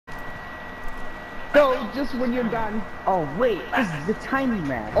No, just when you're done. Oh wait, this is the tiny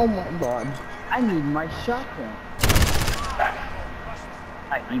man. Oh my god. I need my shotgun.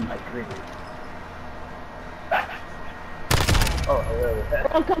 I need my grenade. Oh, hello.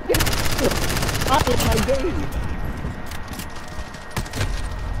 Oh, come get out of my game.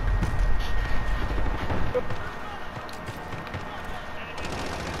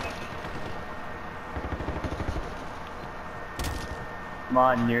 Come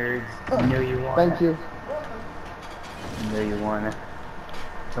on, nerds. You know you want Thank it. you. You know you want it.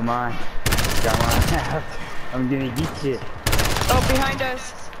 Come on. Come on out. I'm gonna get you. Oh, behind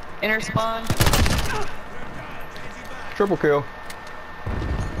us. Inner spawn. Triple kill.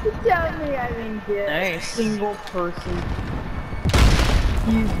 You tell me I didn't get a Nice. single person.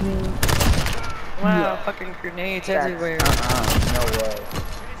 Excuse me. Wow, Yeah. fucking grenades That's, everywhere. no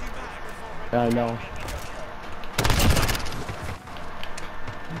way. I know.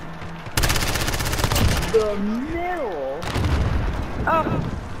 The middle? Oh,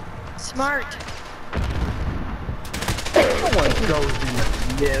 smart. No one goes in the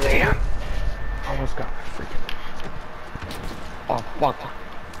middle. Damn. Almost got my freaking. Oh, fuck.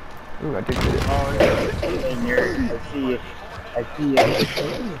 Ooh, I did get it. Oh, hey, nerd. I see you. I see you.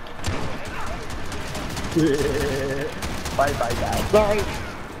 Bye bye, guys. Sorry.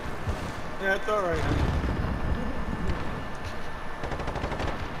 Yeah, it's alright.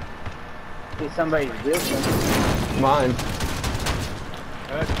 Hey, somebody's listening. Mine.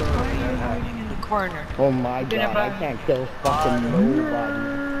 That's Why are you alright. hiding in the corner? Oh my Been god, I about- can't kill fucking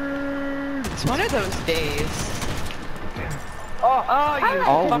nobody. It's one of those days. Oh, you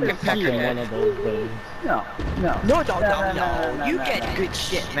Always fucking fucking one peckerhead. of those days. no, no. No. no, You no, get no. good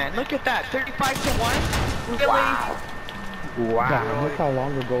shit, man. Look at that. 35 to 1? Really? Wow. Wow. God, look how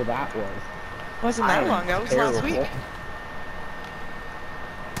long ago that was. Wasn't that long. That was last week.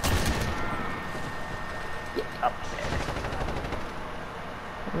 Get up there.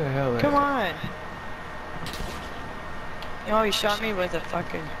 Where the hell is Come it? on. Oh, he shot me with a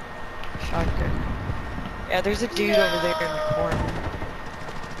fucking shotgun. Yeah, there's a dude over there in the corner.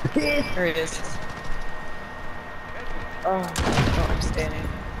 There it is. Oh, I'm standing.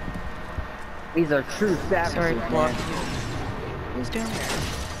 These are true savages, Sorry to block man. you. Who's down there?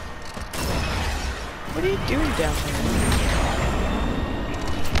 What are you doing down there?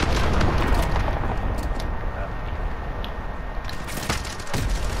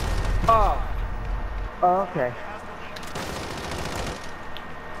 Oh. Oh, okay.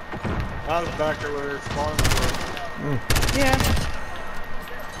 I was back there where their spawns were. Yeah.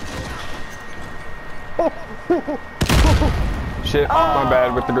 Shit, my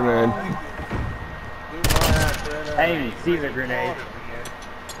bad with the grenade. Blew my ass right out. I didn't even see the grenade.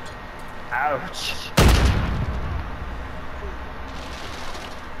 Ouch.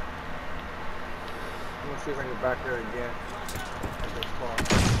 I'm gonna see if I can get back there again. At their spawn.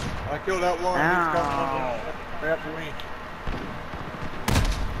 I killed that one. He's coming right after me.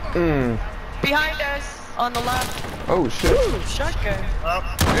 Behind us, on the left. Oh shit. Ooh, shotgun. Oh,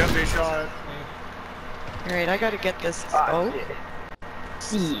 yep, they shot at me. Alright, I gotta get this. Oh, Oh, shit.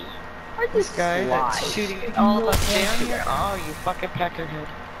 See. I this just guy that's slide. shooting all of us down here. Oh, you fucking peckerhead.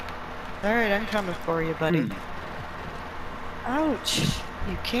 Alright, I'm coming for you, buddy. Ouch.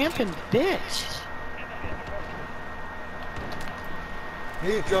 You camping bitch.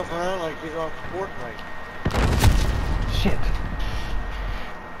 He's jumping around like he's on Fortnite. Shit.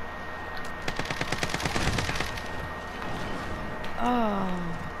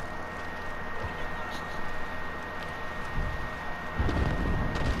 Oh.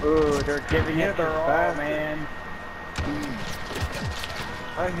 Ooh, they're giving Yeah, it their they're all, fast. man.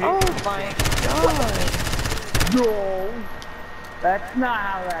 I hate Oh my god. No. That's not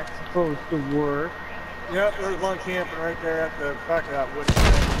how that's supposed to work. Yep, there's one camping right there at the back of that wooden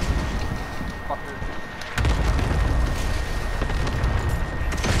shed. Fucker.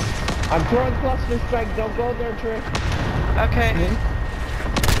 I'm throwing cluster strike, don't go there, Trick. Okay.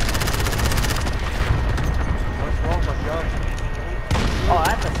 What's wrong with my gun? Oh,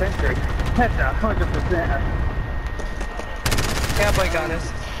 that's a sentry. That's 100%. Cowboy got us.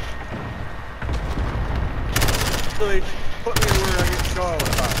 So they put me where I get shot all the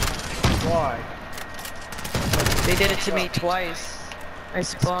time. Why? They did it to me twice. I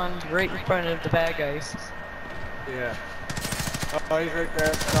spawned right in front of the bad guys. Yeah. Oh, he's right there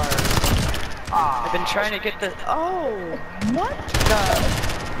at the tire. I've been trying to get the. Oh, what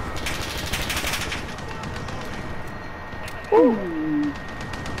the? Ooh.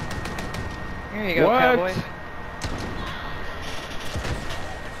 Here you go, What? cowboy.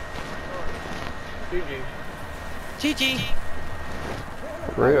 GG. GG.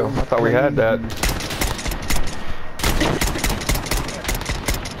 For real. I thought we had that.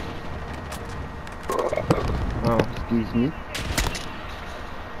 Oh. Excuse me.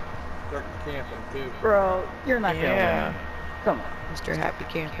 Start camping too. Bro, you're not gonna Yeah. win. Come on. Mr. Happy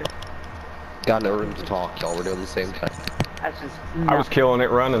Camper. Got no room to talk. Y'all were doing the same thing. That's just I was not- killing it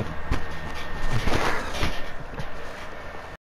running.